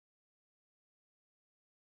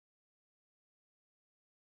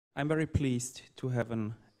I'm very pleased to have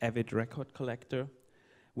an avid record collector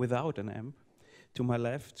without an amp. To my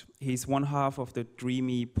left, he's one half of the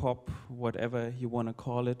dreamy pop, whatever you want to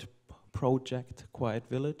call it, project Quiet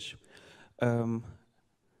Village. One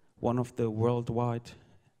of the worldwide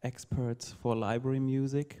experts for library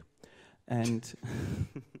music. And,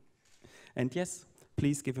 and yes,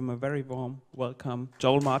 please give him a very warm welcome,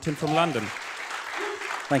 Joel Martin from London.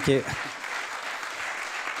 Thank you.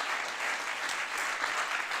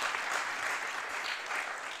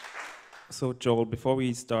 So Joel, before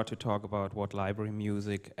we start to talk about what library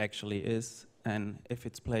music actually is and if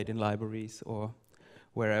it's played in libraries or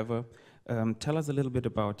wherever, tell us a little bit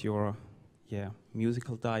about your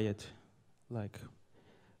musical diet, like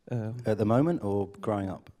At the moment or growing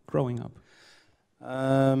up? Growing up.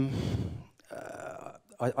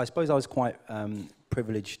 I suppose I was quite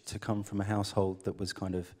privileged to come from a household that was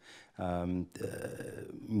kind of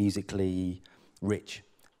musically rich.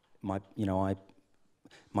 My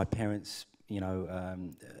parents,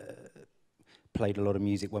 played a lot of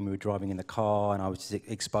music when we were driving in the car, and I was just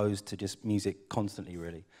exposed to just music constantly,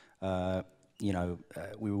 really.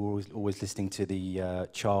 We were always listening to the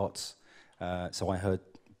charts, so I heard,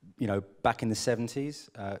 back in the 70s,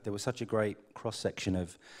 there was such a great cross-section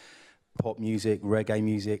of pop music, reggae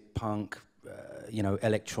music, punk,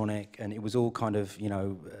 electronic, and it was all kind of,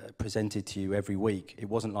 presented to you every week. It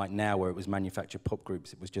wasn't like now where it was manufactured pop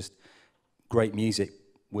groups. It was just great music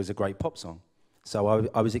was a great pop song. So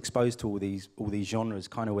I was exposed to all these genres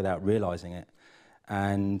kind of without realizing it.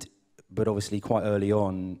 But obviously quite early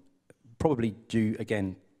on, probably due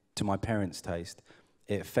again to my parents' taste,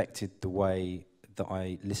 it affected the way that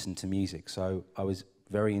I listened to music. So I was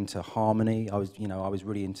very into harmony. I was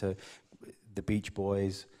really into the Beach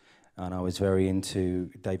Boys, and I was very into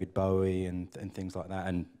David Bowie and things like that,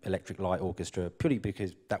 and Electric Light Orchestra, purely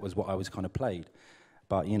because that was what I was kind of played.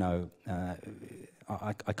 But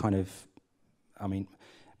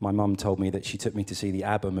my mum told me that she took me to see the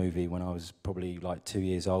ABBA movie when I was probably like 2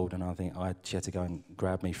 years old, and I think she had to go and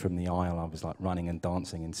grab me from the aisle. I was like running and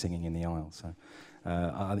dancing and singing in the aisle. So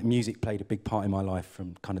music played a big part in my life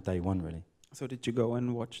from kind of day one, really. So did you go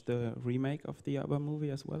and watch the remake of the ABBA movie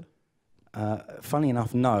as well? Funny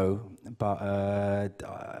enough, no, but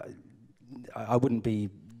I wouldn't be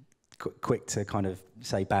quick to kind of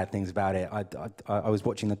say bad things about it. I was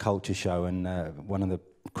watching the Culture Show, and one of the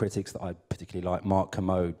critics that I particularly like, Mark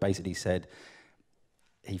Kermode, basically said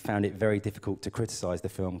he found it very difficult to criticise the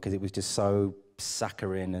film because it was just so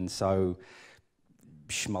saccharine and so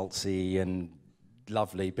schmaltzy and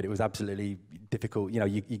lovely, but it was absolutely difficult.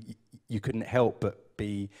 You couldn't help but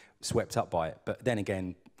be swept up by it. But then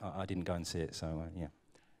again, I didn't go and see it, so yeah.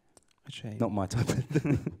 A shame. Not my type of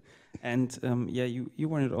thing. And you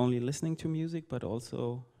weren't only listening to music, but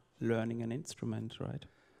also learning an instrument, right?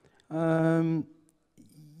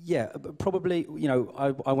 Yeah, probably.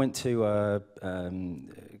 I went to a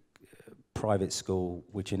private school,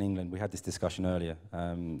 which in England, we had this discussion earlier.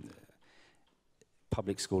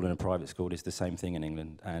 Public school and a private school is the same thing in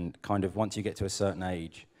England, and kind of once you get to a certain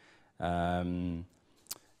age,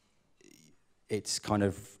 it's kind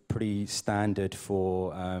of pretty standard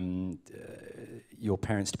for your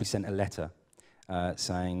parents to be sent a letter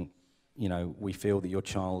saying, we feel that your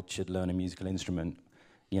child should learn a musical instrument.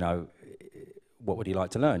 What would you like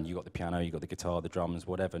to learn? You got the piano, you got the guitar, the drums,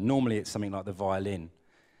 whatever. Normally it's something like the violin.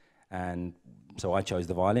 And so I chose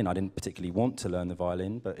the violin. I didn't particularly want to learn the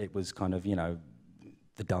violin, but it was kind of,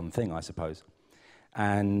 the done thing, I suppose.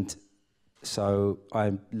 And so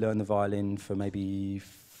I learned the violin for maybe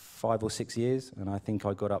 5 or 6 years, and I think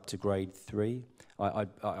I got up to grade 3. I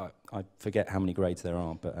forget how many grades there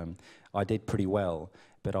are, but I did pretty well.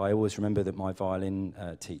 But I always remember that my violin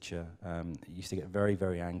teacher used to get very,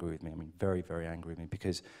 very angry with me. I mean, very, very angry with me,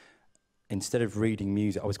 because instead of reading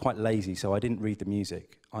music, I was quite lazy, so I didn't read the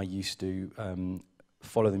music. I used to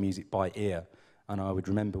follow the music by ear, and I would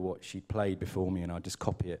remember what she'd played before me, and I'd just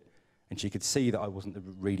copy it. And she could see that I wasn't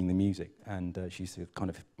reading the music, and she used to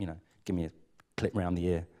kind of, give me a clip round the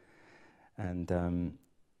ear. And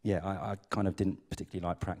I kind of didn't particularly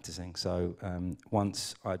like practicing. So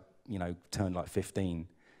once I, turned like 15,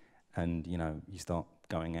 and you start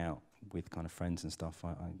going out with kind of friends and stuff,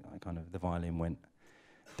 I kind of, the violin went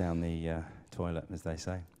down the toilet, as they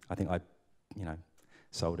say. I think I,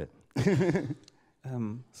 sold it.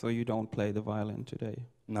 So you don't play the violin today?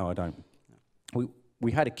 No, I don't.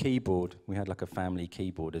 We had a keyboard. We had like a family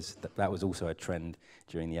keyboard. That was also a trend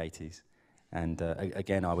during the 80s. And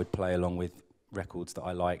again, I would play along with records that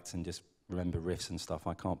I liked and just remember riffs and stuff.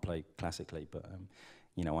 I can't play classically, but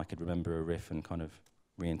I could remember a riff and kind of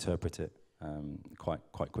reinterpret it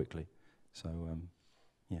quite quickly. So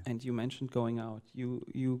Yeah. And you mentioned going out.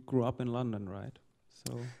 You grew up in London, right?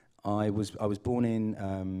 So I was born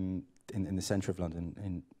in the centre of London. I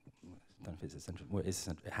don't know if it's the centre. Well, it's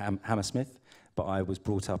the centre, Hammersmith. But I was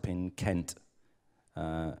brought up in Kent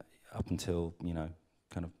up until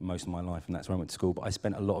kind of most of my life, and that's where I went to school. But I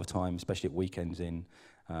spent a lot of time, especially at weekends, in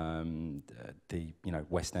the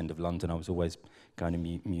West End of London. I was always going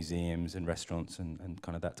to museums and restaurants and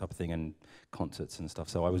kind of that type of thing, and concerts and stuff.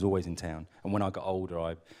 So I was always in town. And when I got older,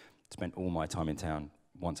 I spent all my time in town.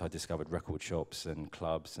 Once I discovered record shops and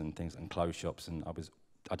clubs and things and clothes shops, and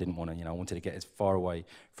I didn't want to, I wanted to get as far away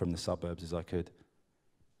from the suburbs as I could.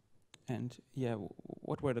 And yeah,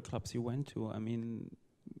 what were the clubs you went to? I mean,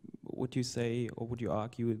 would you say, or would you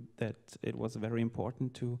argue that it was very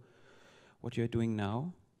important to what you're doing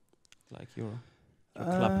now, like your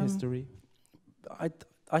club history?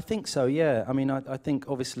 I think so, yeah. I mean, I think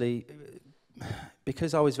obviously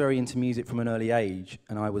because I was very into music from an early age,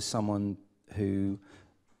 and I was someone who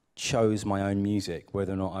chose my own music,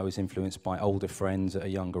 whether or not I was influenced by older friends at a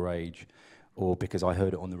younger age or because I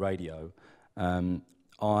heard it on the radio.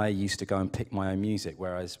 I used to go and pick my own music,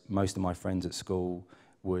 whereas most of my friends at school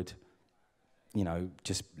would,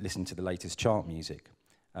 just listen to the latest chart music.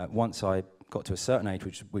 Once I got to a certain age,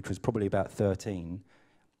 which was probably about 13,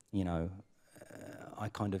 I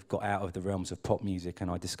kind of got out of the realms of pop music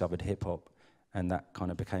and I discovered hip-hop, and that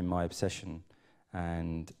kind of became my obsession.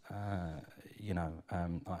 And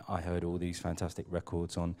I heard all these fantastic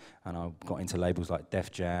records on, and I got into labels like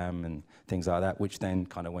Def Jam and things like that, which then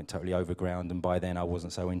kind of went totally overground, and by then I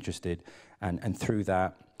wasn't so interested. And through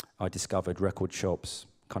that, I discovered record shops,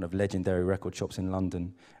 kind of legendary record shops in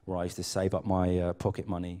London, where I used to save up my pocket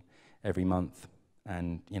money every month.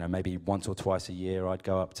 And, maybe once or twice a year, I'd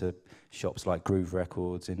go up to shops like Groove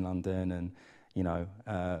Records in London and,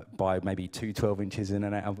 buy maybe 2 12-inches and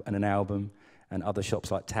an album. And other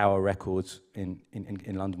shops like Tower Records in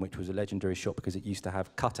London, which was a legendary shop because it used to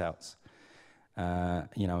have cutouts.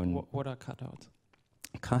 And what are cutouts?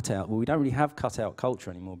 Cutout. Well, we don't really have cutout culture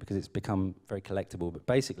anymore because it's become very collectible. But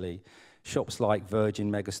basically, shops like Virgin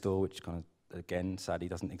Megastore, which kind of, again, sadly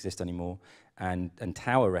doesn't exist anymore, and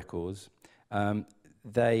Tower Records,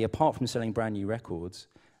 they, apart from selling brand new records,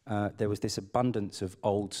 there was this abundance of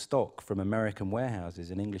old stock from American warehouses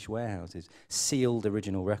and English warehouses, sealed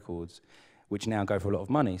original records, which now go for a lot of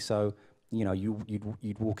money. So,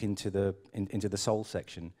 you'd walk into the soul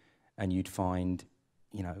section, and you'd find,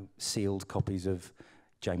 sealed copies of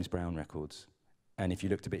James Brown records. And if you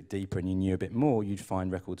looked a bit deeper and you knew a bit more, you'd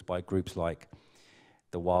find records by groups like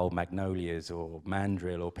the Wild Magnolias or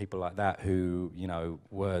Mandrill or people like that who,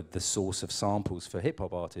 were the source of samples for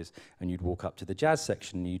hip-hop artists. And you'd walk up to the jazz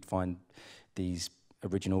section and you'd find these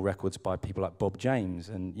original records by people like Bob James.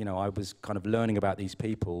 And, I was kind of learning about these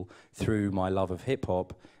people through my love of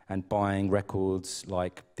hip-hop and buying records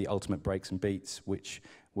like The Ultimate Breaks and Beats, which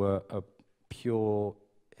were a pure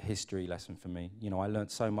history lesson for me. I learned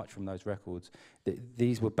so much from those records.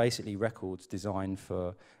 These were basically records designed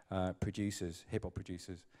for producers, hip-hop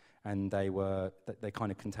producers, and they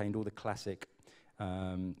kind of contained all the classic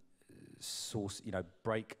source,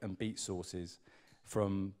 break and beat sources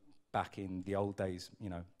from back in the old days,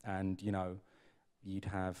 and you'd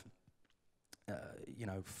have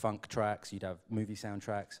funk tracks, you'd have movie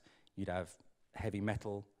soundtracks, you'd have heavy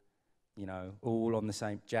metal, all on the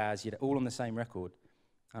same jazz, all on the same record.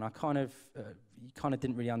 And I you kind of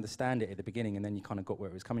didn't really understand it at the beginning, and then you kind of got where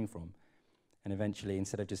it was coming from. And eventually,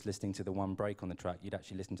 instead of just listening to the one break on the track, you'd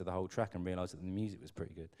actually listen to the whole track and realise that the music was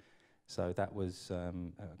pretty good. So that was a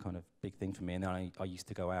kind of big thing for me. And then I used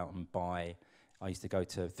to go out and I used to go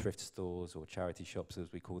to thrift stores or charity shops,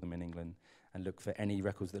 as we call them in England, and look for any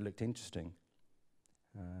records that looked interesting.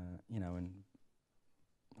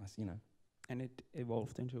 And it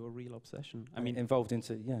evolved into a real obsession. I mean, mean, evolved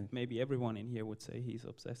into, yeah. Maybe everyone in here would say he's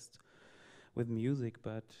obsessed with music,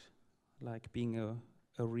 but like being a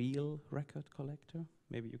real record collector,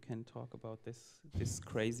 maybe you can talk about this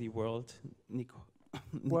crazy world, Nick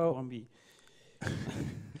Hornby.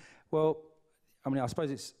 Well, I mean, I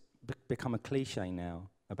suppose it's become a cliche now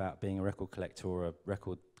about being a record collector or a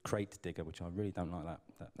record crate digger, which I really don't like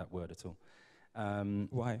that word at all.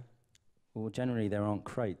 Why? Well, generally there aren't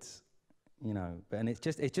crates. And it's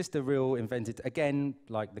just a real invented, again,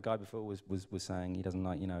 like the guy before was saying, he doesn't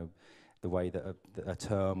like, the way that a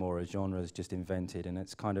term or a genre is just invented, and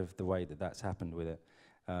it's kind of the way that's happened with it.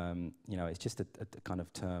 It's just a kind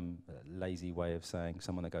of term, a lazy way of saying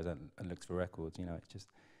someone that goes out and looks for records. It's just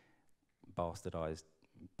bastardized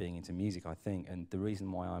being into music, I think. And the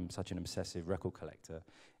reason why I'm such an obsessive record collector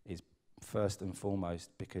is first and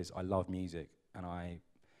foremost because I love music, and I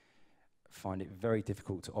find it very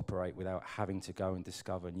difficult to operate without having to go and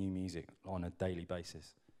discover new music on a daily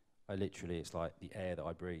basis. It's like the air that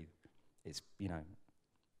I breathe. It's, you know,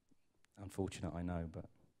 unfortunate, I know, but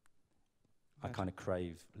I kind of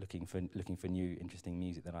crave looking for new, interesting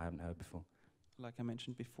music that I haven't heard before. Like I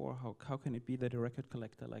mentioned before, how can it be that a record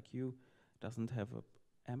collector like you doesn't have an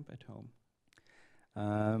amp at home?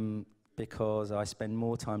 Because I spend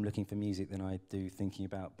more time looking for music than I do thinking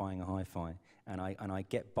about buying a hi-fi, and I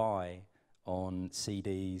get by on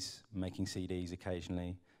CDs, making CDs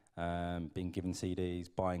occasionally, being given CDs,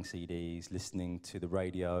 buying CDs, listening to the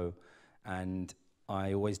radio, and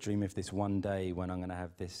I always dream of this one day when I'm going to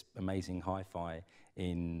have this amazing hi-fi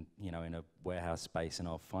in a warehouse space, and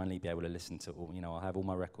I'll finally be able to listen to all, I'll have all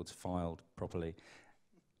my records filed properly,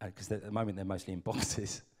 because at the moment they're mostly in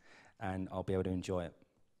boxes, and I'll be able to enjoy it,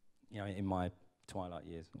 in my twilight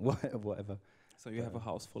years, whatever. So you have a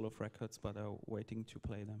house full of records, but are waiting to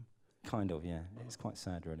play them. Kind of, yeah. It's quite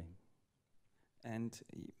sad, really. And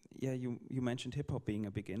yeah, you mentioned hip hop being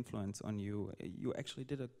a big influence on you. You actually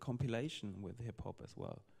did a compilation with hip hop as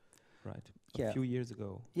well, right? A few years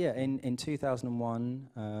ago. Yeah, in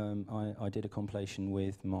 2001, I did a compilation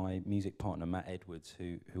with my music partner Matt Edwards,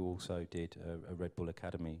 who also did a Red Bull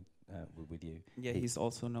Academy with you. Yeah, he's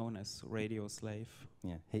also known as Radio Slave.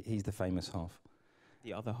 Yeah, he's the famous half.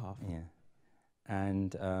 The other half. Yeah, and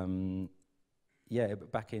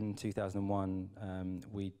back in 2001,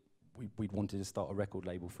 we'd wanted to start a record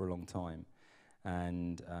label for a long time,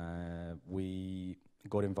 and we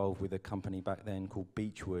got involved with a company back then called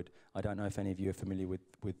Beechwood. I don't know if any of you are familiar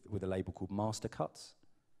with a label called Master Cuts.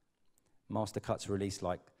 Master Cuts released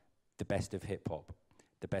like the best of hip hop,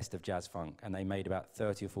 the best of jazz funk, and they made about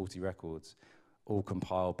 30 or 40 records, all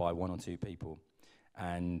compiled by one or two people,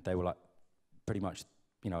 and they were like pretty much,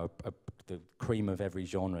 the cream of every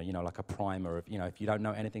genre, like a primer of, if you don't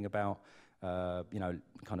know anything about,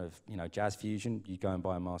 jazz fusion, you go and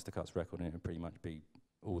buy a Master Cuts record and it would pretty much be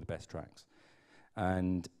all the best tracks.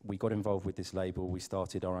 And we got involved with this label. We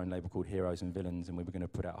started our own label called Heroes and Villains, and we were going to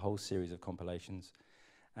put out a whole series of compilations.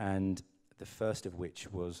 And the first of which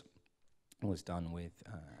was done with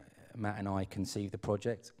Matt and I conceived the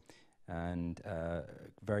project, and a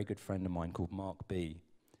very good friend of mine called Mark B,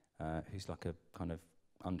 who's like a kind of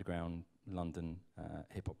underground London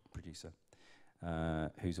hip-hop producer,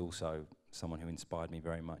 who's also someone who inspired me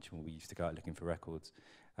very much when we used to go out looking for records.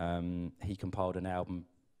 He compiled an album,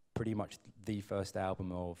 pretty much the first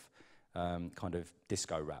album of kind of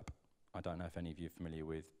disco rap. I don't know if any of you are familiar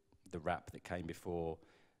with the rap that came before,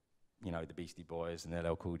 the Beastie Boys and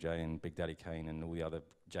LL Cool J and Big Daddy Kane and all the other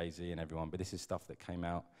Jay-Z and everyone, but this is stuff that came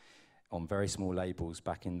out on very small labels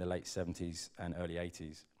back in the late 70s and early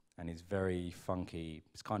 80s, and is very funky.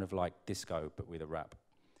 It's kind of like disco, but with a rap.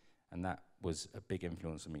 And that was a big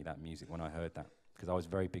influence on me, that music, when I heard that, because I was a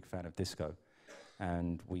very big fan of disco.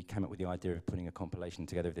 And we came up with the idea of putting a compilation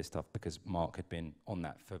together of this stuff because Mark had been on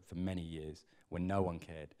that for many years when no one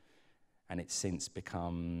cared. And it's since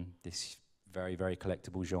become this very, very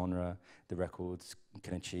collectible genre. The records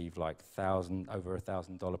can achieve like over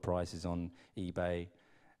 $1,000 prices on eBay,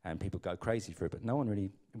 and people go crazy for it, but no one really,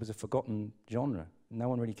 it was a forgotten genre. No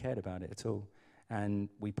one really cared about it at all. And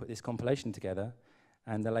we put this compilation together,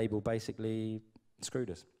 and the label basically screwed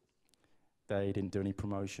us. They didn't do any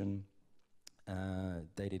promotion.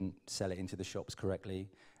 They didn't sell it into the shops correctly.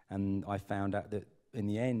 And I found out that in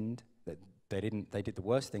the end, that they did the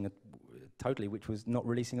worst thing totally, which was not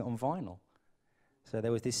releasing it on vinyl. So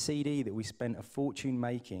there was this CD that we spent a fortune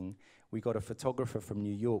making. We got a photographer from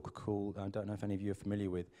New York called, I don't know if any of you are familiar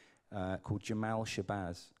with, called Jamal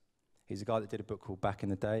Shabazz. He's a guy that did a book called Back in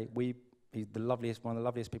the Day. He's one of the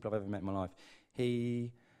loveliest people I've ever met in my life.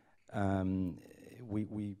 We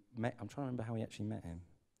met, I'm trying to remember how we actually met him.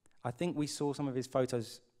 I think we saw some of his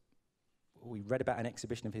photos. We read about an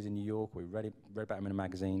exhibition of his in New York. We read about him in a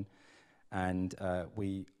magazine. And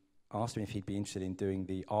we asked him if he'd be interested in doing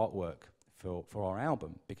the artwork for our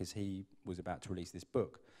album, because he was about to release this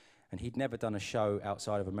book. And he'd never done a show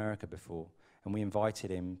outside of America before. And we invited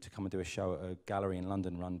him to come and do a show at a gallery in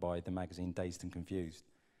London run by the magazine Dazed and Confused.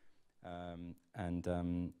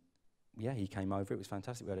 He came over. It was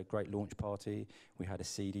fantastic. We had a great launch party. We had a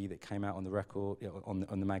CD that came out on the record,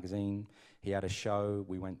 on the magazine. He had a show.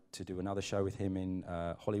 We went to do another show with him in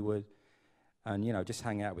Hollywood. And, just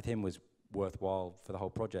hanging out with him was worthwhile for the whole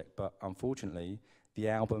project. But unfortunately, the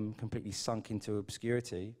album completely sunk into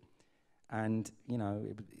obscurity. And,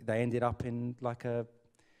 they ended up in like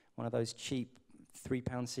one of those cheap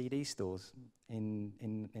 £3 CD stores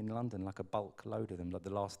in London, like a bulk load of them, like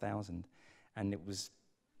the last 1,000. And it was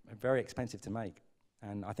very expensive to make.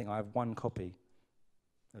 And I think I have one copy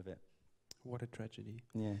of it. What a tragedy.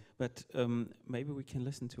 Yeah. But maybe we can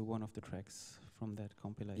listen to one of the tracks from that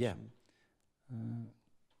compilation. Yeah.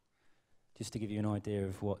 Just to give you an idea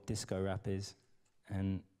of what disco rap is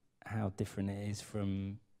and how different it is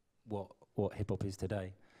from what hip hop is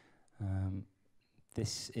today.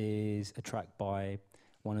 This is a track by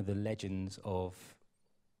one of the legends of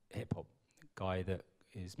hip hop, a guy that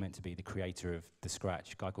is meant to be the creator of the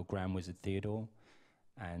scratch, a guy called Grand Wizard Theodore,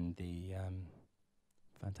 and the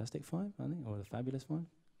Fantastic Five, I think, or the Fabulous Five.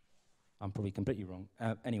 I'm probably completely wrong.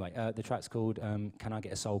 Anyway, the track's called Can I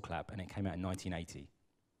Get a Soul Clap, and it came out in 1980.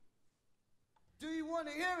 Do you want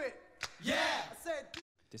to hear it? Yeah! I said...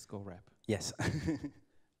 Disco rap. Yes.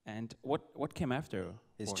 And what came after?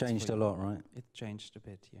 It's changed a lot, right? It changed a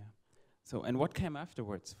bit, yeah. So, and what came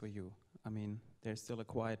afterwards for you? I mean, there's still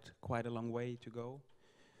quite a long way to go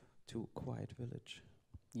to Quiet Village.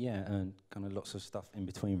 Yeah, and kind of lots of stuff in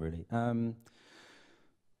between, really.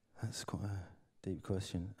 That's quite a deep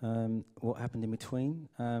question. What happened in between?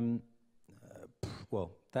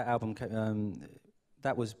 Well, that album,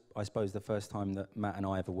 that was, I suppose, the first time that Matt and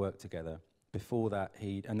I ever worked together. Before that,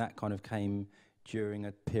 and that kind of came during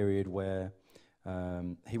a period where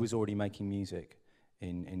he was already making music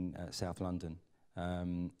in South London,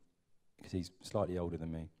 because he's slightly older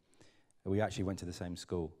than me. We actually went to the same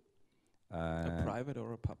school. A private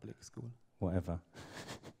or a public school? Whatever.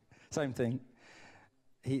 Same thing.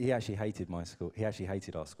 He actually hated my school. He actually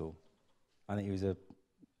hated our school. I think he was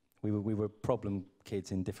we were problem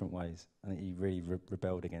kids in different ways. I think he really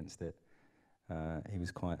rebelled against it. He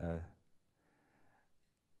was quite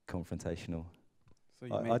confrontational.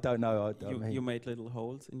 So I don't know. You made little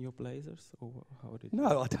holes in your blazers, or how did?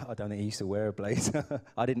 No, I don't think he used to wear a blazer.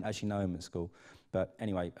 I didn't actually know him at school, but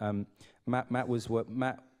anyway, Matt was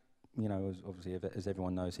Matt. You know, obviously, as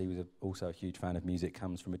everyone knows, he was also a huge fan of music.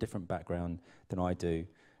 Comes from a different background than I do.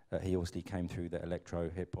 He obviously came through the electro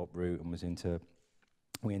hip hop route and was into.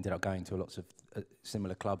 We ended up going to lots of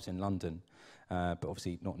similar clubs in London, but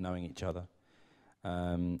obviously not knowing each other,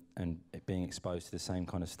 and being exposed to the same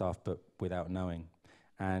kind of stuff, but without knowing.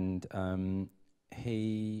 And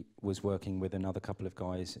he was working with another couple of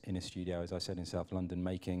guys in a studio, as I said, in South London,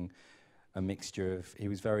 making a mixture of... He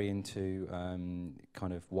was very into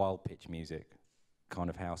kind of wild pitch music, kind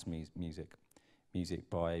of house music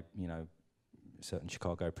by, you know, certain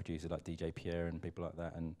Chicago producers like DJ Pierre and people like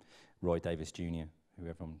that, and Roy Davis Jr., who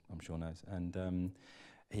everyone I'm sure knows. And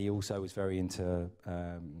he also was very into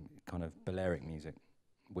kind of Balearic music,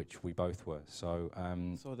 which we both were. So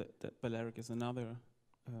so that Balearic is another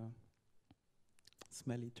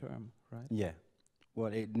smelly term, right? Yeah.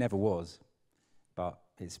 Well, it never was, but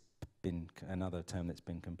it's been another term that's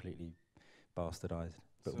been completely bastardized.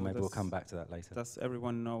 But So maybe we'll come back to that later. Does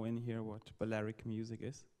everyone know in here what Balearic music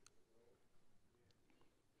is?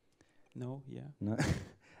 No? Yeah? No.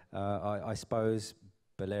 I suppose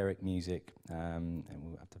Balearic music, and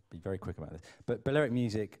we'll have to be very quick about this, but Balearic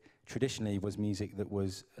music traditionally was music that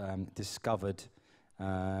was discovered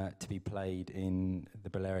to be played in the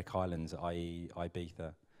Balearic Islands, i.e.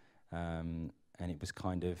 Ibiza, and it was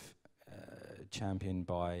kind of championed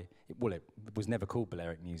by... it was never called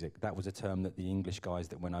Balearic music. That was a term that the English guys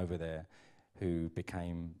that went over there who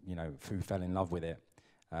became, you know, who fell in love with it,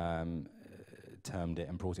 termed it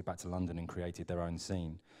and brought it back to London and created their own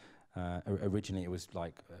scene. Originally, it was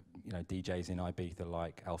like you know, DJs in Ibiza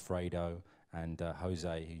like Alfredo and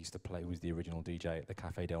Jose, who used to play, was the original DJ at the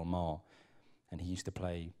Café Del Mar, and he used to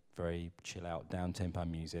play very chill out, down tempo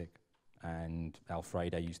music. And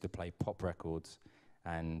Alfredo used to play pop records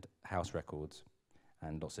and house records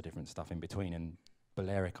and lots of different stuff in between. And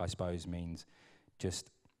Balearic, I suppose, means just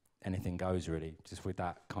anything goes, really, just with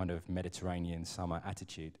that kind of Mediterranean summer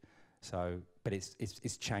attitude. So, but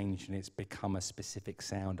it's changed and it's become a specific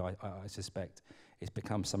sound. I suspect it's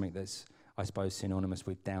become something that's, I suppose, synonymous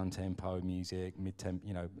with down-tempo music, mid-tempo,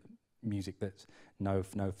 you know, music that's no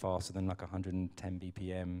faster than like 110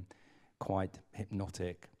 BPM, quite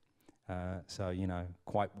hypnotic. So, you know,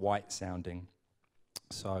 quite white-sounding.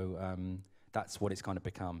 So that's what it's kind of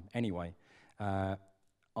become. Anyway,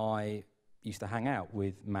 I used to hang out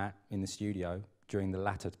with Matt in the studio during the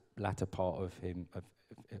latter part of him,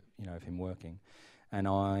 of him working, and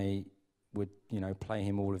I would, you know, play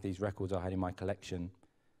him all of these records I had in my collection,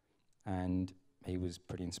 and he was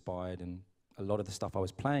pretty inspired. And a lot of the stuff I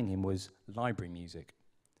was playing him was library music,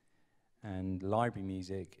 and library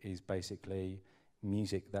music is basically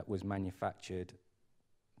music that was manufactured.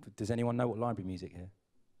 Does anyone know what library music here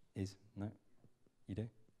is? No? You do?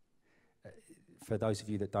 For those of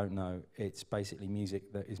you that don't know, it's basically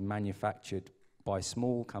music that is manufactured by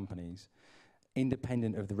small companies,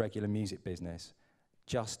 independent of the regular music business,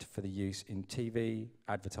 just for the use in TV,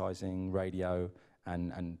 advertising, radio,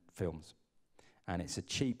 and films. And it's a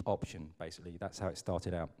cheap option, basically. That's how it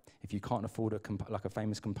started out. If you can't afford like a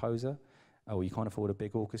famous composer, or you can't afford a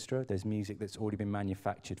big orchestra, there's music that's already been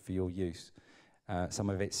manufactured for your use. Some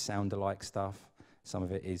of it's sound-alike stuff, some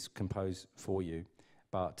of it is composed for you,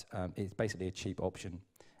 but it's basically a cheap option.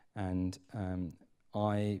 And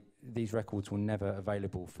these records were never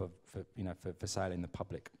available for sale in the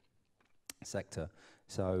public sector.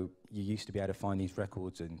 So you used to be able to find these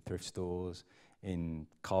records in thrift stores, in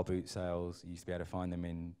car boot sales. You used to be able to find them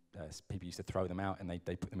in, people used to throw them out and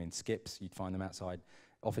they put them in skips. You'd find them outside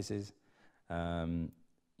offices.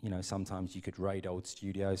 Sometimes you could raid old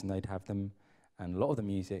studios and they'd have them. And a lot of the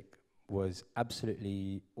music was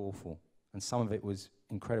absolutely awful. And some of it was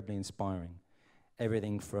incredibly inspiring.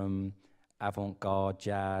 Everything from avant-garde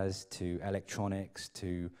jazz to electronics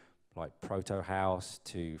to like proto house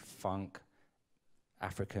to funk,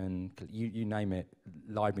 African, you name it.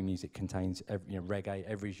 Library music contains reggae,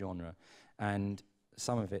 every genre, and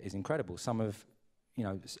some of it is incredible. Some of,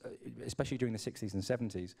 especially during the 60s and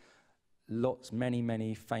 70s,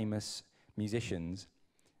 many famous musicians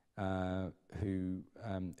who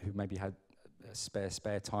maybe had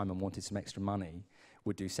spare time and wanted some extra money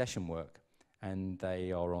would do session work. And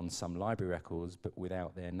they are on some library records, but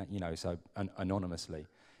without their, anonymously.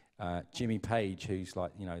 Jimmy Page, who's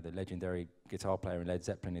like, the legendary guitar player in Led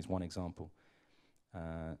Zeppelin, is one example.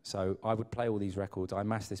 So I would play all these records. I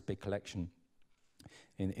amassed this big collection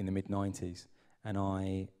in the mid-90s, and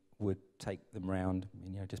I would take them round,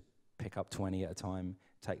 just pick up 20 at a time,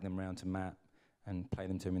 take them round to Matt, and play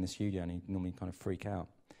them to him in the studio, and he'd normally kind of freak out.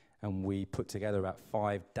 And we put together about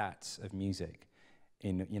 5 DATs of music.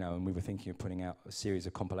 And we were thinking of putting out a series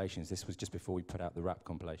of compilations. This was just before we put out the rap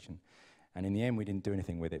compilation. And in the end, we didn't do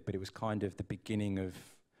anything with it, but it was kind of the beginning of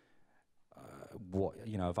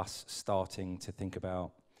of us starting to think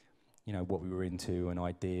about, what we were into and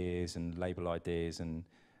ideas and label ideas. And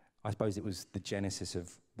I suppose it was the genesis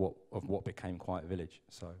of what became Quiet Village.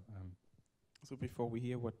 So before we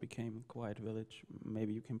hear what became Quiet Village,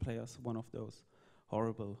 maybe you can play us one of those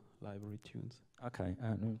horrible library tunes. Okay,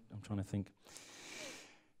 no, I'm trying to think.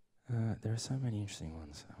 There are so many interesting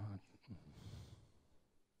ones.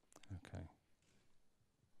 Okay.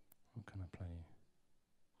 What can I play you?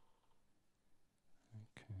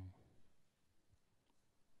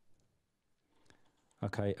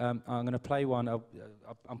 Okay, I'm going to play one.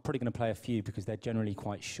 I'm probably going to play a few because they're generally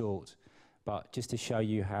quite short. But just to show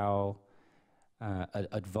you how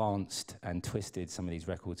advanced and twisted some of these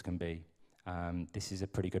records can be, this is a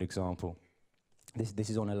pretty good example. This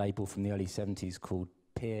is on a label from the early 70s called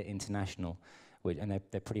Peer International, and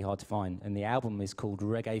they're pretty hard to find. And the album is called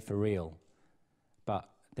Reggae for Real, but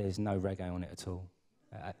there's no reggae on it at all,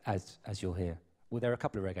 as you'll hear. Well, there are a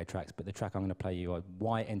couple of reggae tracks, but the track I'm going to play you,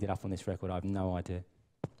 why it ended up on this record, I have no idea.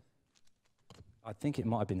 I think it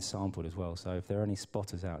might have been sampled as well, so if there are any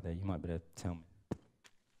spotters out there, you might be able to tell me.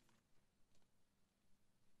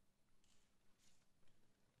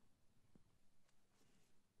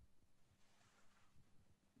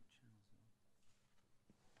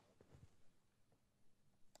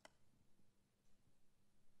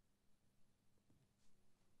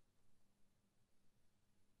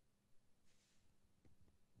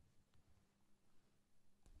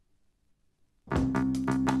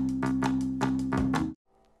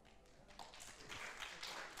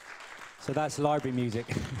 So that's library music.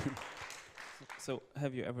 So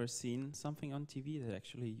have you ever seen something on TV that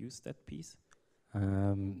actually used that piece?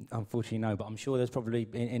 Unfortunately, no, but I'm sure there's probably,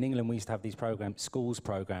 in England we used to have these programs, schools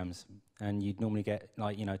programs, and you'd normally get,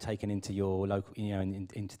 taken into your local,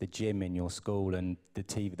 into the gym in your school, and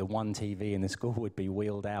the one TV in the school would be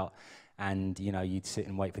wheeled out, and, you'd sit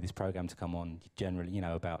and wait for this program to come on, generally,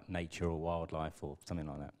 about nature or wildlife or something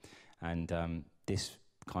like that. And this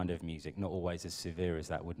kind of music, not always as severe as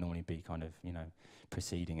that, would normally be kind of,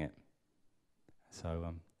 preceding it.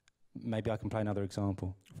 So maybe I can play another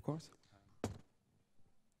example. Of course.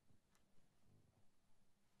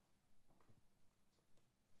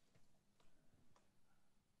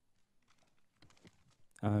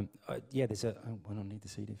 Yeah, there's a... Oh, I don't need the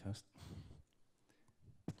CD first.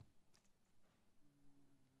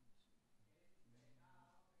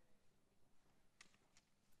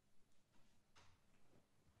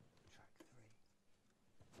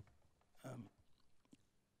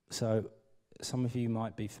 So, some of you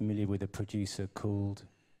might be familiar with a producer called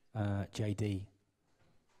JD,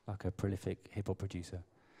 like a prolific hip-hop producer.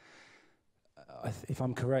 If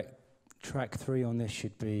I'm correct, track 3 on this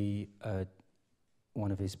should be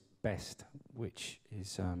one of his best, which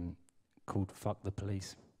is called Fuck the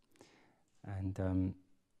Police. And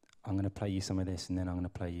I'm going to play you some of this, and then I'm going to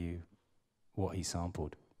play you what he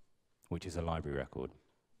sampled, which is a library record.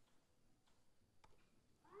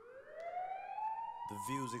 The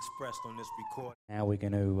views expressed on this record. Now we're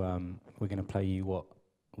going to play you what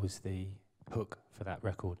was the hook for that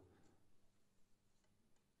record,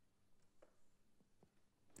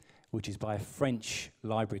 which is by a French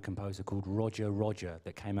library composer called Roger,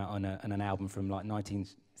 that came out on an album from like 19...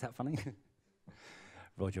 Is that funny?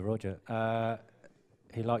 Roger.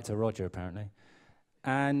 He liked a Roger, apparently.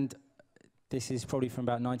 And this is probably from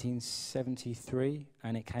about 1973,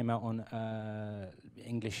 and it came out on an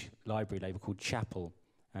English library label called Chapel,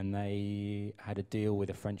 and they had a deal with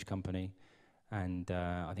a French company, and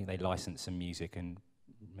I think they licensed some music, and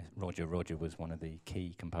Roger was one of the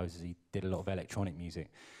key composers. He did a lot of electronic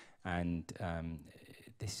music, and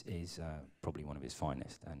this is probably one of his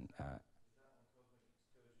finest. And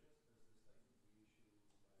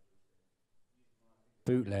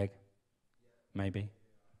bootleg, maybe.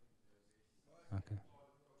 Okay.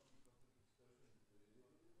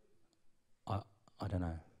 I don't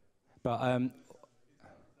know, but I'm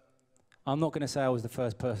not going to say I was the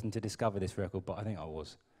first person to discover this record, but I think I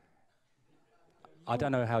was. I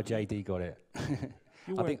don't know how JD got it.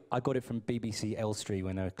 I think I got it from BBC Elstree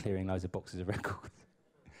when they were clearing loads of boxes of records.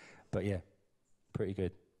 But yeah, pretty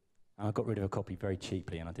good. And I got rid of a copy very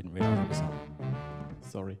cheaply, and I didn't realise it was something.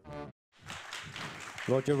 Sorry.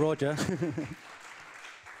 Roger.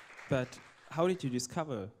 But how did you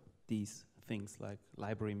discover these things like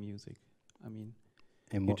library music? I mean,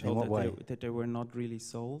 in you told what way? that they were not really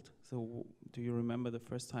sold. So do you remember the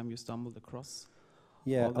first time you stumbled across?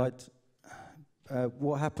 Yeah,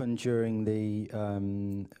 what happened during the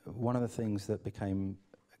one of the things that became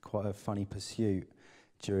quite a funny pursuit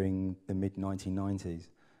during the mid-1990s,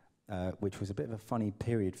 which was a bit of a funny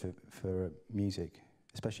period for music,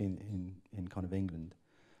 especially in kind of England.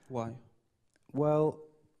 Why? Well,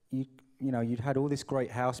 you know, you'd had all this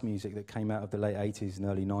great house music that came out of the late 80s and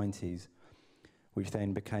early 90s, which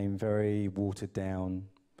then became very watered down,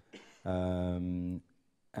 and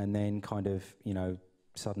then kind of, you know,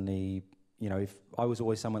 suddenly, you know, if I was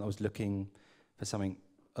always someone that was looking for something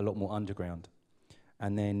a lot more underground,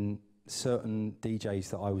 and then certain DJs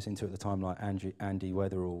that I was into at the time, like Andy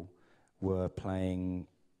Weatherall, were playing,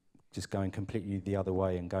 just going completely the other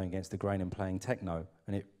way and going against the grain and playing techno,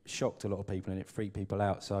 and it shocked a lot of people and it freaked people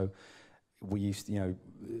out. So we used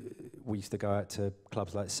to go out to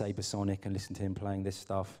clubs like Sabersonic and listen to him playing this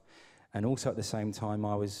stuff. And also at the same time,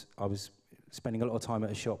 I was spending a lot of time at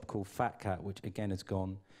a shop called Fat Cat, which again has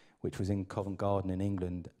gone, which was in Covent Garden in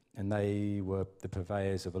England, and they were the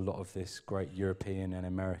purveyors of a lot of this great European and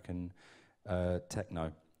American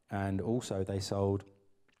techno. And also they sold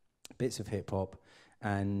bits of hip hop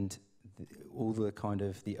and all the kind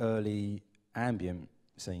of the early ambient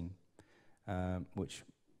scene, which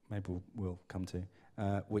maybe we'll come to,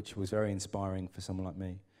 which was very inspiring for someone like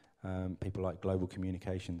me, people like Global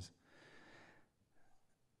Communications.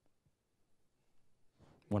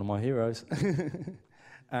 One of my heroes.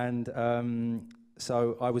 And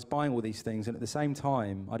so I was buying all these things, and at the same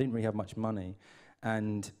time, I didn't really have much money,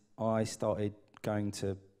 and I started going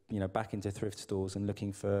to, you know, back into thrift stores and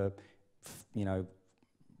looking for, you know,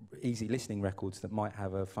 easy listening records that might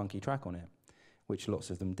have a funky track on it, which lots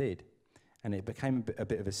of them did. And it became a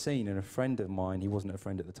bit of a scene, and a friend of mine, he wasn't a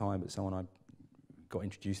friend at the time, but someone I got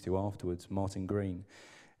introduced to afterwards, Martin Green,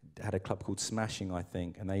 had a club called Smashing, I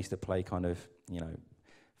think, and they used to play kind of, you know,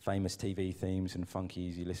 famous TV themes and funky,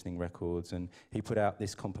 easy listening records. And he put out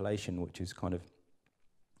this compilation, which is kind of,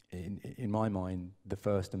 in my mind, the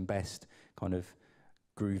first and best kind of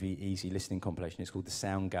groovy, easy listening compilation. It's called The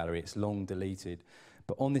Sound Gallery. It's long deleted.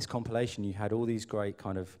 But on this compilation, you had all these great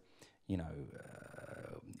kind of, you know,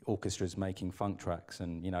 orchestras making funk tracks,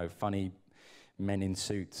 and, you know, funny men in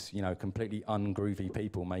suits, you know, completely ungroovy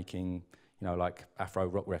people making, you know, like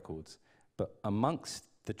Afro-rock records. But amongst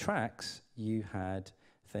the tracks, you had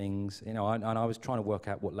things, you know, and I was trying to work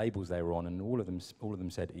out what labels they were on, and all of them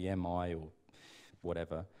said EMI or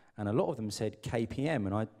whatever, and a lot of them said KPM,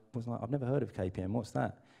 and I was like, I've never heard of KPM, what's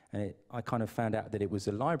that? And I kind of found out that it was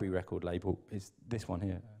a library record label, is this one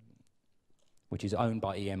here, which is owned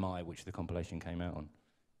by EMI, which the compilation came out on.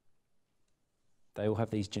 They all have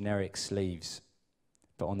these generic sleeves,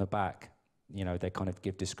 but on the back, you know, they kind of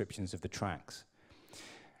give descriptions of the tracks.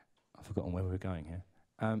 I've forgotten where we were going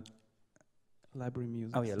here. Library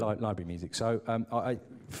music. Oh yeah, library music. So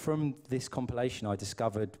from this compilation, I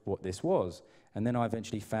discovered what this was, and then I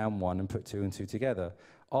eventually found one and put two and two together.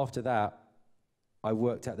 After that, I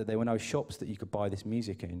worked out that there were no shops that you could buy this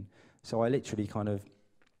music in, so I literally kind of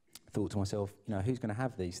thought to myself, you know, who's going to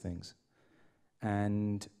have these things?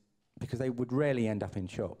 and because they would rarely end up in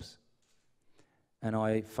shops. And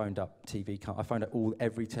I phoned up I phoned up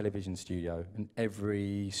every television studio and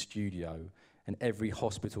every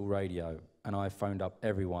hospital radio, and I phoned up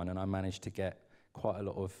everyone, and I managed to get quite a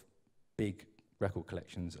lot of big record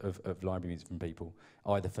collections of library music from people,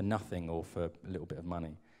 either for nothing or for a little bit of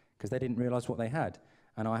money, because they didn't realise what they had.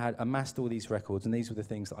 And I had amassed all these records, and these were the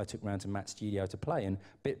things that I took around to Matt's studio to play, and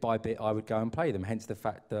bit by bit I would go and play them, hence the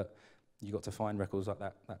fact that you got to find records like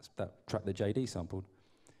that track that JD sampled.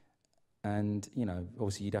 And, you know,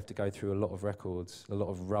 obviously you'd have to go through a lot of records, a lot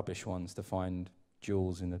of rubbish ones to find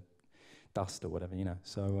jewels in the dust or whatever, you know.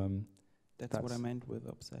 So that's what I meant with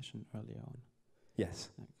obsession earlier on.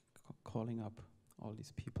 Yes. Like calling up all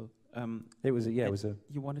these people. It was a.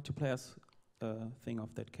 You wanted to play us a thing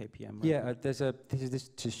of that KPM. Right? Yeah, this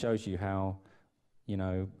just shows you how, you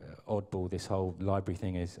know, oddball this whole library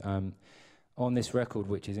thing is. On this record,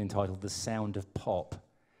 which is entitled "The Sound of Pop."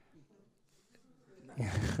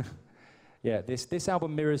 Yeah, this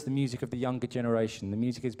album mirrors the music of the younger generation. The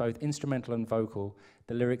music is both instrumental and vocal,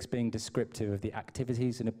 the lyrics being descriptive of the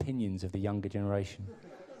activities and opinions of the younger generation.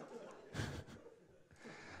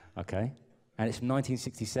 Okay, and it's from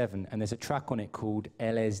 1967, and there's a track on it called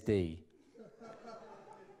LSD,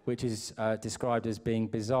 which is described as being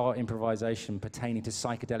bizarre improvisation pertaining to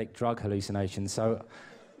psychedelic drug hallucinations. So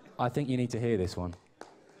I think you need to hear this one.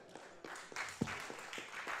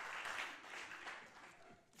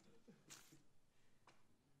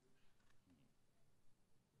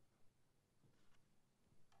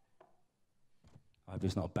 I hope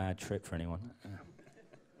it's not a bad trip for anyone.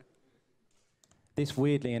 This,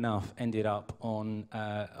 weirdly enough, ended up on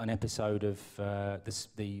an episode of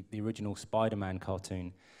the original Spider-Man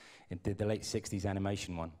cartoon, the late '60s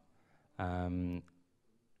animation one.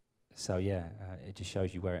 So yeah, it just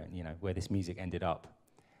shows you where this music ended up.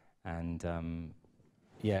 And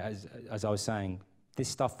yeah, as I was saying, this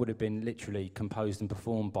stuff would have been literally composed and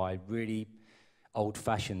performed by really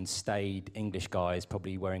old-fashioned, staid English guys,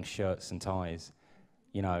 probably wearing shirts and ties.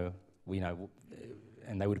 You know,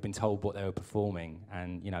 and they would have been told what they were performing,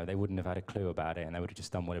 and, you know, they wouldn't have had a clue about it, and they would have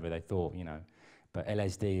just done whatever they thought, you know. But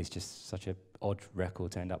LSD is just such an odd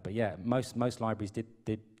record to end up. But yeah, most libraries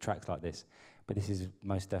did tracks like this, but this is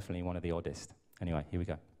most definitely one of the oddest. Anyway, here we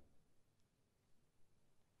go.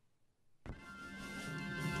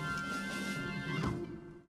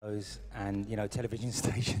 And, you know, television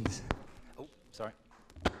stations. Oh, sorry.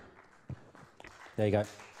 There you go.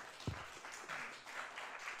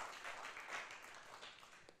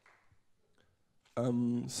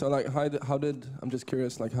 So like, how did I'm just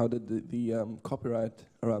curious, like, how did the copyright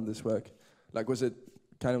around this work? Like, was it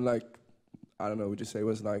kind of like, I don't know, would you say it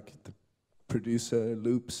was like the producer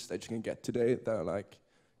loops that you can get today that are like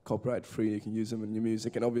copyright free, you can use them in your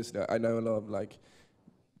music? And obviously I know a lot of like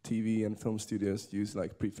TV and film studios use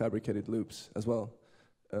like prefabricated loops as well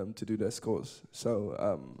to do their scores. So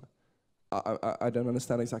I don't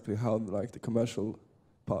understand exactly how like the commercial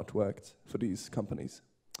part worked for these companies.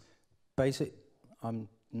 I'm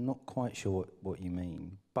not quite sure what you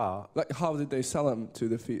mean, but... Like, how did they sell them to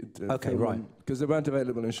the okay, right. Because they weren't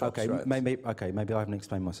available in shops, okay, right? Maybe I haven't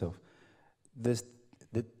explained myself. The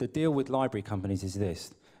deal with library companies is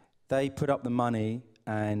this. They put up the money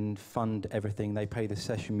and fund everything. They pay the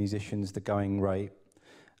session musicians the going rate,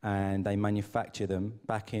 and they manufacture them.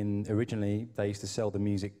 Originally, they used to sell the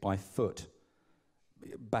music by foot,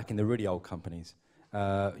 back in the really old companies.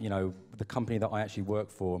 You know, the company that I actually work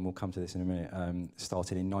for, and we'll come to this in a minute,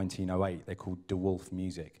 started in 1908. They're called DeWolf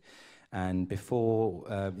Music. And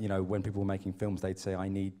before, you know, when people were making films, they'd say, I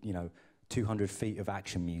need, you know, 200 feet of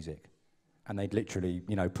action music. And they'd literally,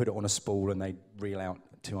 you know, put it on a spool and they'd reel out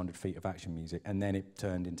 200 feet of action music. And then it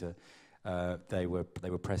turned into, they were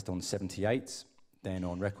pressed on 78s, then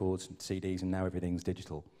on records and CDs, and now everything's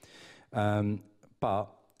digital.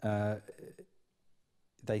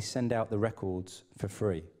 They send out the records for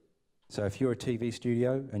free. So if you're a TV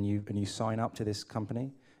studio and you sign up to this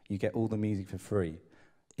company, you get all the music for free.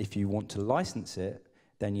 If you want to license it,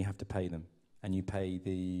 then you have to pay them. And you pay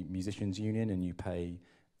the musicians union and you pay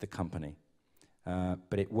the company.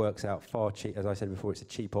 But it works out far cheap. As I said before, it's a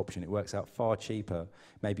cheap option. It works out far cheaper.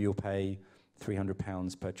 Maybe you'll pay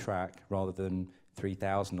 £300 per track rather than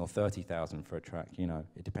 3,000 or 30,000 for a track. You know,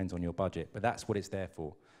 it depends on your budget. But that's what it's there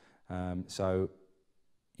for.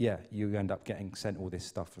 Yeah, you end up getting sent all this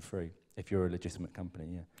stuff for free if you're a legitimate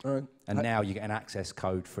company, yeah. All right. And now you get an access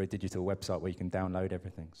code for a digital website where you can download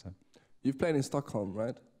everything. So, you've played in Stockholm,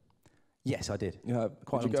 right? Yes, I did. You have.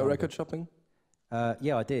 Did you go record shopping?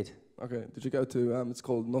 Yeah, I did. Okay. Did you go to? It's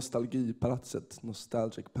called Nostalgipalatset,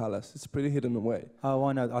 Nostalgic Palace. It's pretty hidden away. Oh,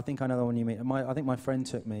 I know. I think I know the one you mean. I think my friend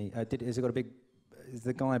took me. Has it got a big? Is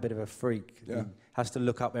the guy a bit of a freak? Yeah. He has to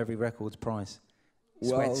look up every record's price.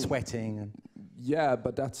 Well, Sweating. And yeah,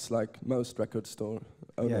 but that's like most record store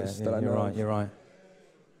owners that I know. You're right. You're right.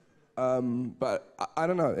 But I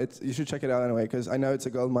don't know. You should check it out anyway, because I know it's a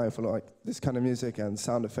goldmine for like this kind of music and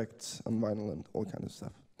sound effects on vinyl and all kind of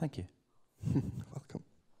stuff. Thank you. Welcome.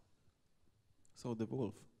 So the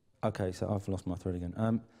wolf. Okay, so I've lost my thread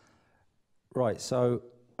again. Right, so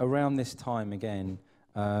around this time again,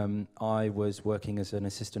 I was working as an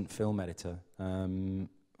assistant film editor I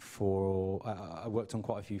worked on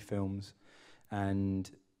quite a few films, and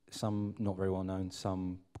some not very well known,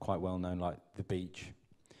 some quite well known, like The Beach.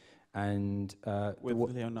 And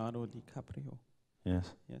with Leonardo DiCaprio.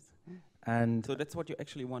 Yes. Yes. And so that's what you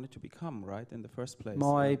actually wanted to become, right, in the first place?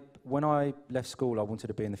 When I left school, I wanted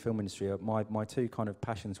to be in the film industry. My two kind of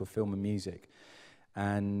passions were film and music.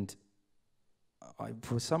 And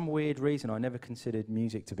for some weird reason, I never considered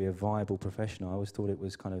music to be a viable profession. I always thought it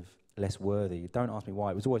was kind of less worthy. Don't ask me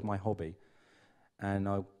why. It was always my hobby. And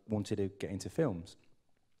I wanted to get into films.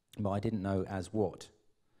 But I didn't know as what.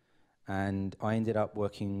 And I ended up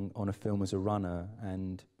working on a film as a runner,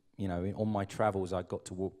 and on my travels I got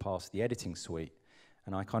to walk past the editing suite,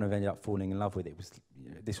 and I kind of ended up falling in love with it.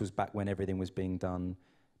 This was back when everything was being done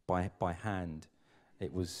by hand.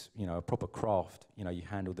 It was a proper craft. You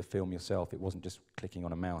handled the film yourself. It wasn't just clicking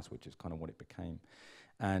on a mouse, which is kind of what it became.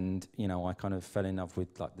 And I kind of fell in love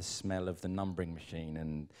with like the smell of the numbering machine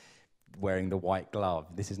and wearing the white glove.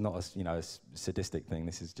 This is not a sadistic thing.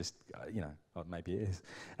 This is just or maybe it is.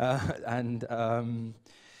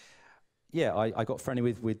 I got friendly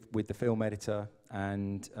with the film editor,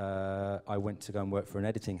 and I went to go and work for an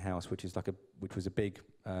editing house, which was a big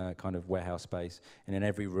kind of warehouse space. And in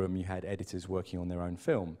every room you had editors working on their own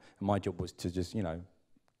film. And my job was to just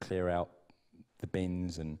clear out the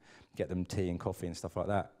bins and get them tea and coffee and stuff like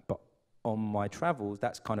that. But on my travels,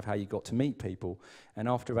 that's kind of how you got to meet people. And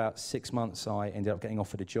after about 6 months, I ended up getting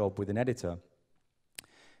offered a job with an editor,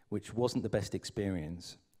 which wasn't the best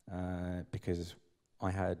experience because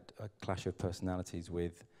I had a clash of personalities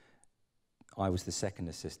with, I was the second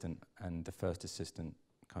assistant, and the first assistant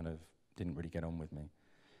kind of didn't really get on with me.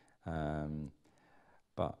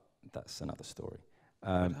 But that's another story.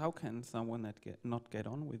 But how can someone not get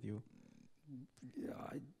on with you?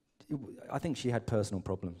 I think she had personal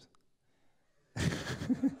problems.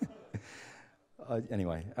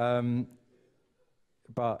 Anyway,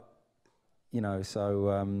 but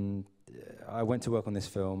I went to work on this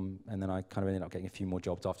film, and then I kind of ended up getting a few more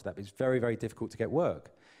jobs after that. But it's very, very difficult to get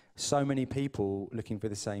work. So many people looking for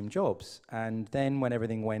the same jobs, and then when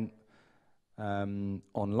everything went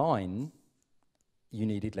online, you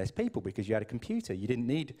needed less people because you had a computer. You didn't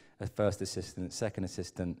need a first assistant, second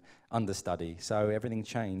assistant, understudy. So everything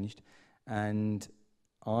changed, and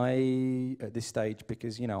I, at this stage,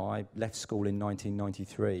 because I left school in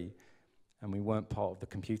 1993, and we weren't part of the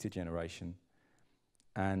computer generation,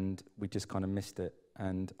 and we just kind of missed it.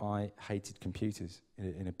 And I hated computers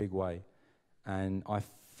in a big way, and I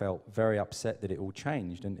felt very upset that it all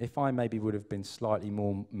changed. And if I maybe would have been slightly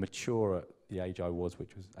more mature at the age I was,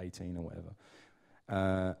 which was 18 or whatever,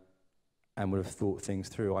 and would have thought things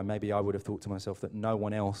through, I would have thought to myself that no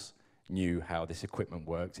one else knew how this equipment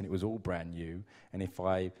worked, and it was all brand new, and if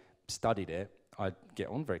I studied it, I'd get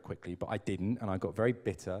on very quickly, but I didn't, and I got very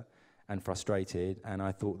bitter and frustrated, and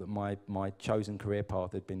I thought that my chosen career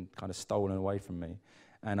path had been kind of stolen away from me,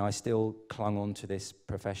 and I still clung on to this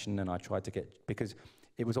profession, and I tried to get, because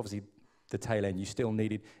it was obviously the tail end, you still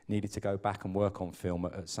needed to go back and work on film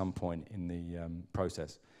at some point in the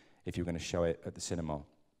process if you were going to show it at the cinema.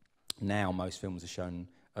 Now most films are shown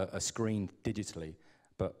are screened digitally,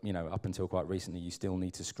 but up until quite recently, you still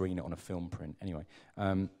need to screen it on a film print. Anyway,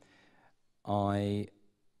 I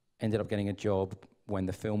ended up getting a job when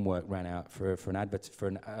the film work ran out for a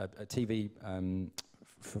TV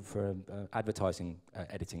for an advertising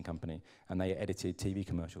editing company, and they edited TV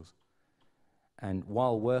commercials. And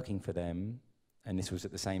while working for them, and this was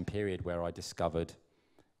at the same period where I discovered,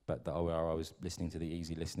 where I was listening to the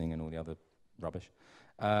easy listening and all the other rubbish.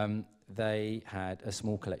 They had a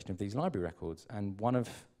small collection of these library records, and one of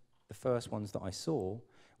the first ones that I saw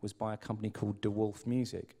was by a company called DeWolf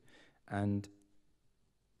Music, and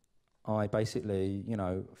I basically,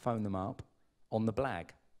 phoned them up on the blag,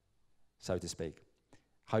 so to speak,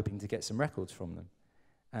 hoping to get some records from them.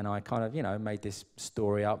 And I kind of, made this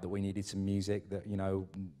story up that we needed some music that,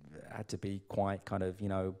 had to be quite kind of,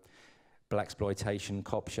 blaxploitation,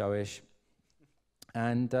 cop showish,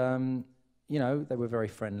 and they were very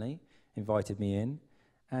friendly. invited me in,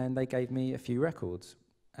 and they gave me a few records,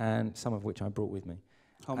 and some of which I brought with me.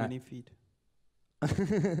 How many feet?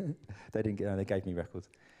 They didn't get. No, they gave me records,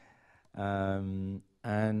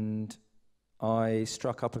 and I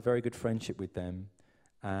struck up a very good friendship with them,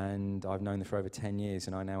 and I've known them for over 10 years,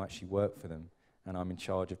 and I now actually work for them, and I'm in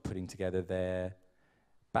charge of putting together their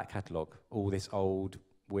back catalogue, all this old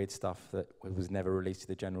weird stuff that was never released to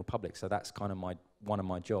the general public. So that's kind of one of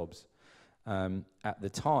my jobs. At the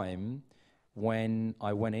time, when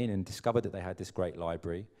I went in and discovered that they had this great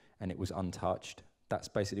library and it was untouched, that's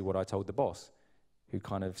basically what I told the boss, who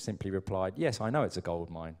kind of simply replied, yes, I know it's a gold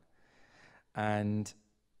mine. And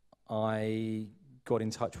I got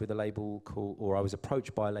in touch with a label called, or I was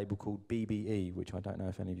approached by a label called BBE, which I don't know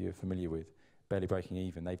if any of you are familiar with, Barely Breaking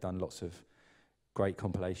Even. They've done lots of great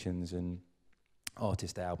compilations and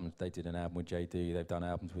artist albums. They did an album with JD, they've done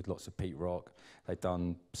albums with lots of Pete Rock, they've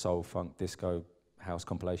done soul, funk, disco, house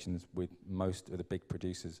compilations with most of the big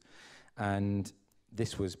producers. And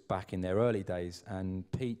this was back in their early days, and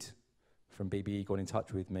Pete from BBE got in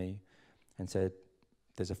touch with me and said,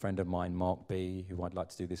 there's a friend of mine, Mark B, who I'd like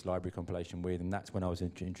to do this library compilation with, and that's when I was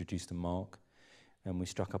introduced to Mark, and we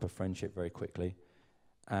struck up a friendship very quickly.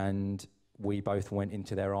 And we both went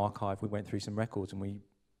into their archive, we went through some records, and we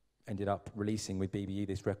ended up releasing with BBE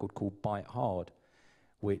this record called Bite Hard,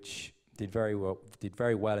 which did very well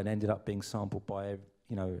and ended up being sampled by,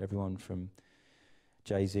 you know, everyone from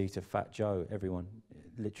Jay-Z to Fat Joe, everyone,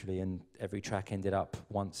 literally, and every track ended up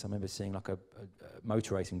once. I remember seeing like a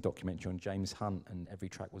motor racing documentary on James Hunt, and every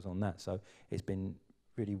track was on that. So it's been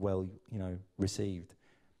really well, you know, received.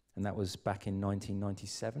 And that was back in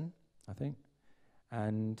 1997, I think.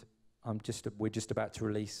 And we're just about to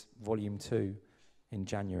release Volume 2 in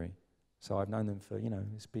January. So I've known them for, you know,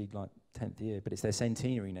 it's big like 10th year, but it's their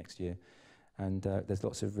centenary next year. And there's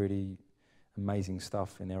lots of really amazing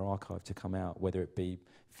stuff in their archive to come out, whether it be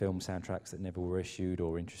film soundtracks that never were issued,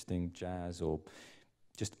 or interesting jazz, or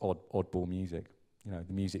just oddball music. You know,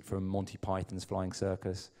 the music from Monty Python's Flying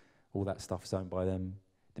Circus, all that stuff's owned by them.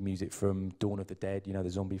 The music from Dawn of the Dead, you know, the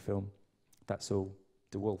zombie film, that's all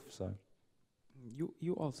DeWolf, so.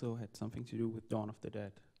 You also had something to do with Dawn of the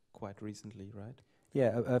Dead quite recently, right?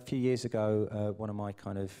 Yeah, a few years ago, one of my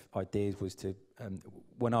kind of ideas was to,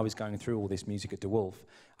 when I was going through all this music at DeWolf,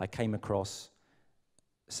 I came across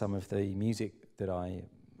some of the music that I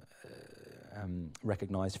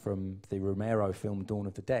recognised from the Romero film Dawn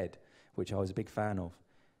of the Dead, which I was a big fan of.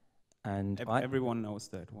 And everyone knows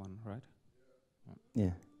that one, right?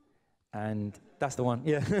 Yeah, and that's the one,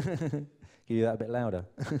 yeah. Can you do that a bit louder?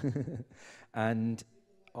 And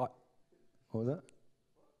what was that?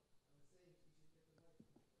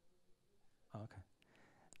 Okay.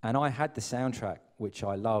 And I had the soundtrack, which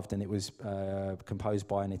I loved, and it was composed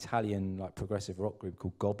by an Italian like progressive rock group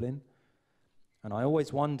called Goblin. And I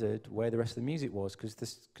always wondered where the rest of the music was, because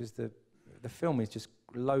the film is just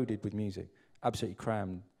loaded with music, absolutely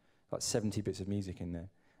crammed, like 70 bits of music in there.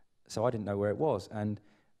 So I didn't know where it was. And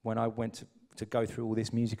when I went to go through all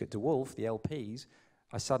this music at DeWolf, the LPs,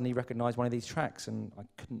 I suddenly recognised one of these tracks, and I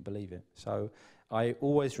couldn't believe it. So I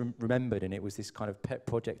always remembered, and it was this kind of pet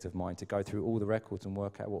project of mine to go through all the records and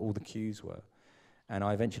work out what all the cues were. And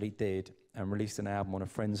I eventually did, and released an album on a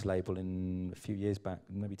friend's label in a few years back,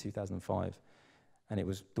 maybe 2005. And it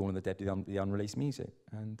was Dawn of the Dead, the unreleased music.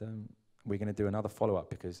 And we're going to do another follow-up,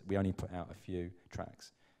 because we only put out a few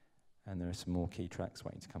tracks. And there are some more key tracks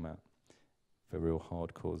waiting to come out for real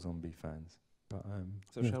hardcore zombie fans. But,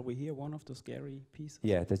 so shall we hear one of the scary pieces?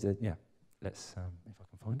 Yeah, yeah. Let's, if I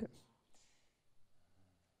can find it.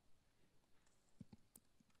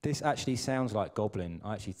 This actually sounds like Goblin.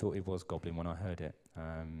 I actually thought it was Goblin when I heard it.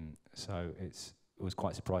 So it was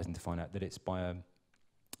quite surprising to find out that it's by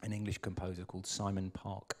an English composer called Simon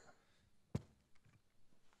Park.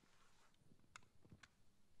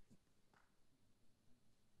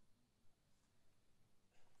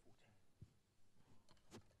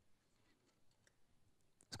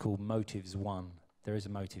 It's called Motives 1. There is a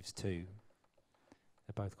Motives 2. They're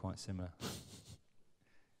both quite similar.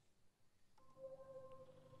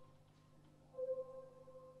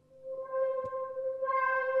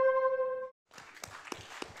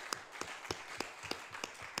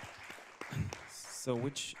 So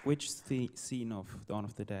which scene of Dawn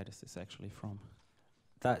of the Dead is this actually from?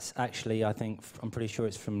 That's actually, I think, I'm pretty sure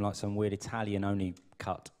it's from like some weird Italian-only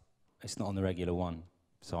cut. It's not on the regular one,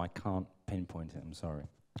 so I can't pinpoint it, I'm sorry.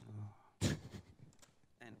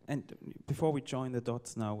 And before we join the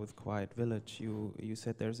dots now with Quiet Village, you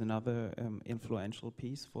said there's another influential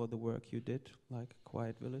piece for the work you did, like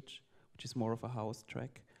Quiet Village, which is more of a house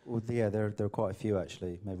track. Well, yeah, there are quite a few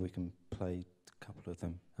actually. Maybe we can play couple of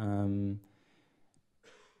them.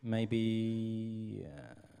 Maybe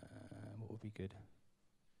what would be good?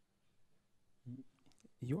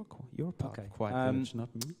 You're part Okay. of Quiet Village,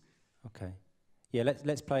 not me. Okay. Yeah,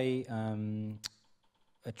 let's play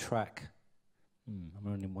a track. I'm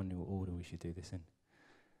wondering what order we should do this in.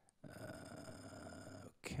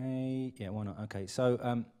 Okay. Yeah, why not? Okay.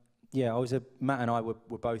 So yeah, Matt and I were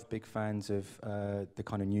both big fans of the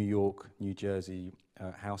kind of New York, New Jersey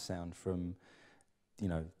house sound from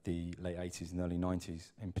the late 80s and early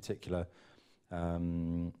 90s. In particular,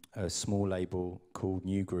 a small label called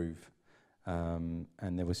New Groove, and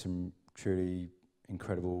there were some truly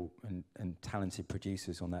incredible and talented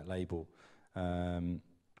producers on that label.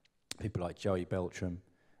 People like Joey Beltram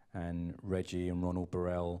and Reggie and Ronald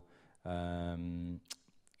Burrell,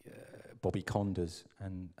 Bobby Condors,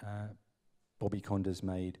 and Bobby Condors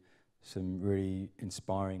made some really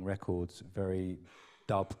inspiring records, very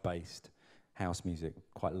dub-based house music,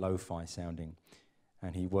 quite lo-fi sounding.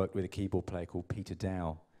 And he worked with a keyboard player called Peter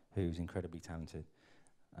Dow, who's incredibly talented.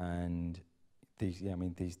 And these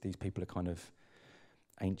people are kind of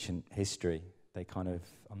ancient history. They kind of,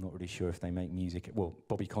 I'm not really sure if they make music. Well,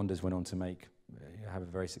 Bobby Condors went on to have a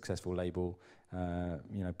very successful label,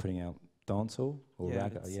 putting out dancehall or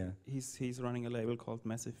ragga. Yeah, he's running a label called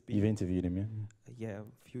Massive B. You've interviewed him, yeah? Yeah,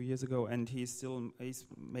 a few years ago, and he's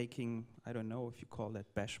making, I don't know if you call that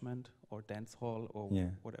bashment or dancehall or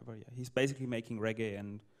whatever. Yeah, he's basically making reggae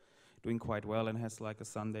and doing quite well, and has like a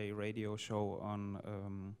Sunday radio show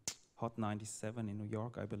on Hot 97 in New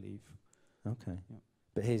York, I believe. Okay, yeah.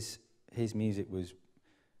 But his music was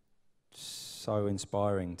so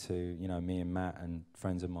inspiring to me and Matt and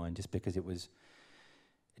friends of mine, just because it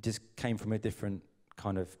just came from a different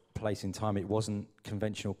kind of place in time. It wasn't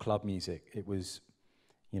conventional club music. It was,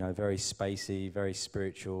 very spacey, very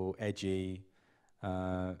spiritual, edgy,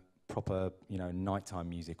 proper, nighttime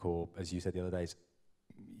music, or as you said the other days,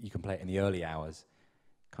 you can play it in the early hours,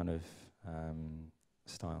 kind of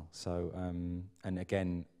style. So, and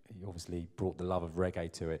again, he obviously brought the love of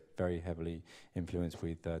reggae to it, very heavily influenced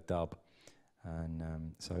with dub,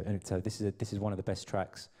 and so this is one of the best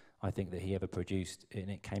tracks I think that he ever produced,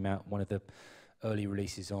 and it came out one of the early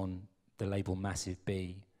releases on the label Massive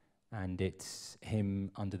B, and it's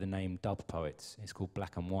him under the name Dub Poets. It's called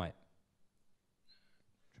Black and White.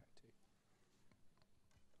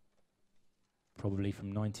 Probably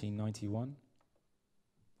from 1991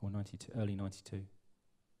 or 92, early 92.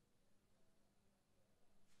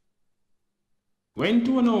 Went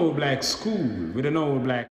to an old black school with an old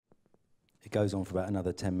black... It goes on for about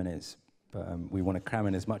another 10 minutes, but we want to cram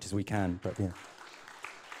in as much as we can, but yeah.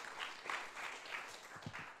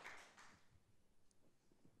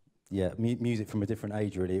 Yeah, music from a different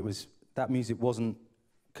age, really. That music wasn't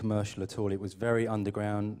commercial at all. It was very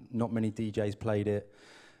underground. Not many DJs played it.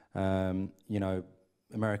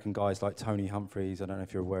 American guys like Tony Humphries, I don't know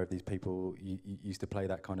if you're aware of these people, used to play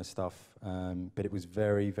that kind of stuff. But it was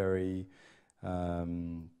very, very... it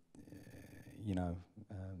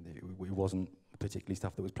wasn't particularly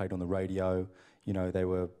stuff that was played on the radio. There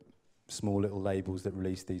were small little labels that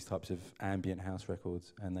released these types of ambient house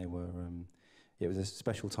records, and they were, it was a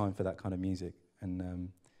special time for that kind of music.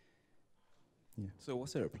 And yeah. So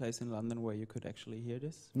was there a place in London where you could actually hear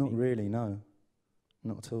this? Not really, no.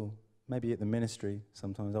 Not at all. Maybe at the Ministry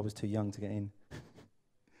sometimes. I was too young to get in.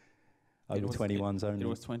 Over 21s only. It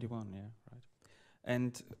was 21, yeah, right.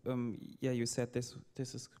 And you said this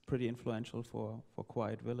is pretty influential for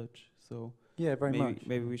Quiet Village. So yeah, very much.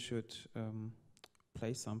 Maybe we should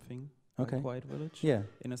play something by Quiet Village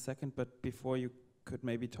in a second. But before, you could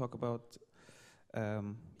maybe talk about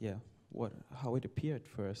how it appeared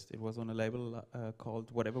first. It was on a label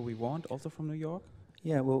called Whatever We Want, also from New York.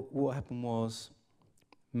 Yeah. Well, what happened was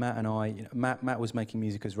Matt and I. Matt was making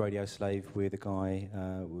music as radio slave with a guy,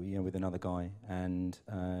 with another guy, and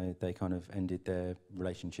they kind of ended their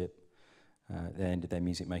relationship. They ended their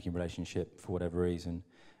music making relationship for whatever reason,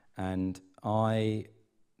 and I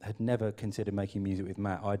had never considered making music with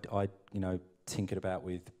Matt. I'd tinkered about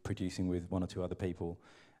with producing with one or two other people,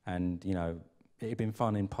 and it had been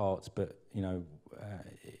fun in parts, but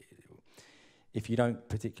if you don't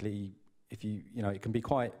particularly, it can be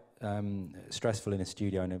quite stressful in a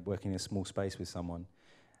studio and working in a small space with someone.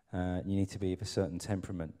 You need to be of a certain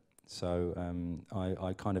temperament. So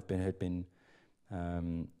I kind of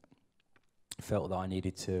felt that I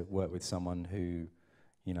needed to work with someone who,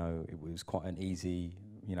 it was quite an easy,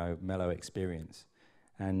 mellow experience.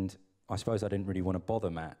 And I suppose I didn't really want to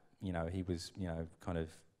bother Matt. He was, kind of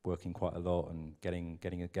working quite a lot and getting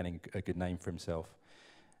a good name for himself.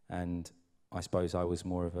 And I suppose I was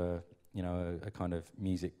more of a you know, a kind of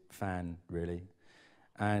music fan, really.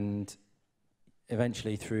 And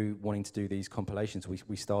eventually, through wanting to do these compilations,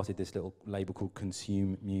 we started this little label called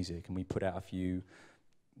Consume Music, and we put out a few.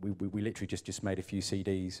 We literally just made a few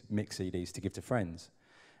CDs, mix CDs, to give to friends.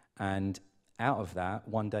 And out of that,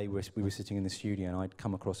 one day we were sitting in the studio, and I'd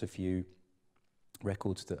come across a few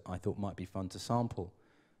records that I thought might be fun to sample.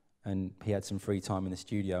 And he had some free time in the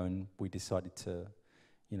studio, and we decided to,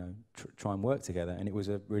 you know, try and work together. And it was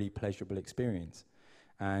a really pleasurable experience.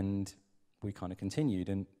 And we kind of continued.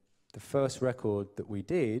 And the first record that we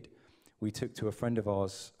did, we took to a friend of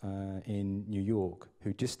ours in New York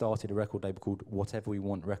who just started a record label called Whatever We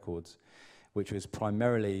Want Records, which was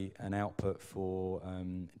primarily an output for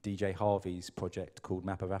DJ Harvey's project called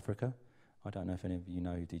Map of Africa. I don't know if any of you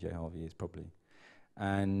know who DJ Harvey is, probably.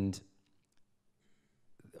 And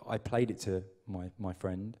I played it to my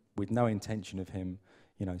friend with no intention of him,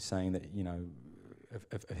 you know, saying that, you know,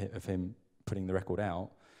 of him putting the record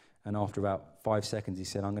out. And after about 5 seconds, he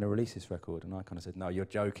said, "I'm going to release this record." And I kind of said, "No, you're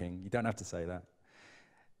joking. You don't have to say that."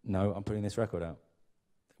 "No, I'm putting this record out.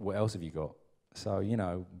 What else have you got?" So, you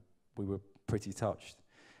know, we were pretty touched.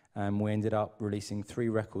 And we ended up releasing 3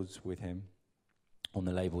 records with him on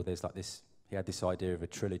the label. There's like this, he had this idea of a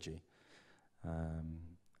trilogy.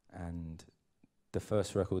 And the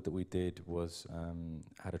first record that we did was,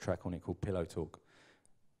 had a track on it called Pillow Talk.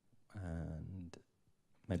 And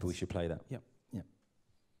maybe we should play that. Yep. Yep.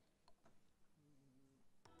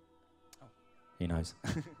 Oh. He knows.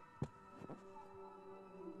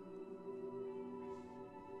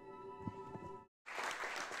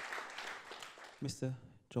 Mr.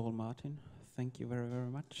 Joel Martin, thank you very, very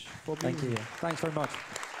much for being here. Thank you. Thanks very much.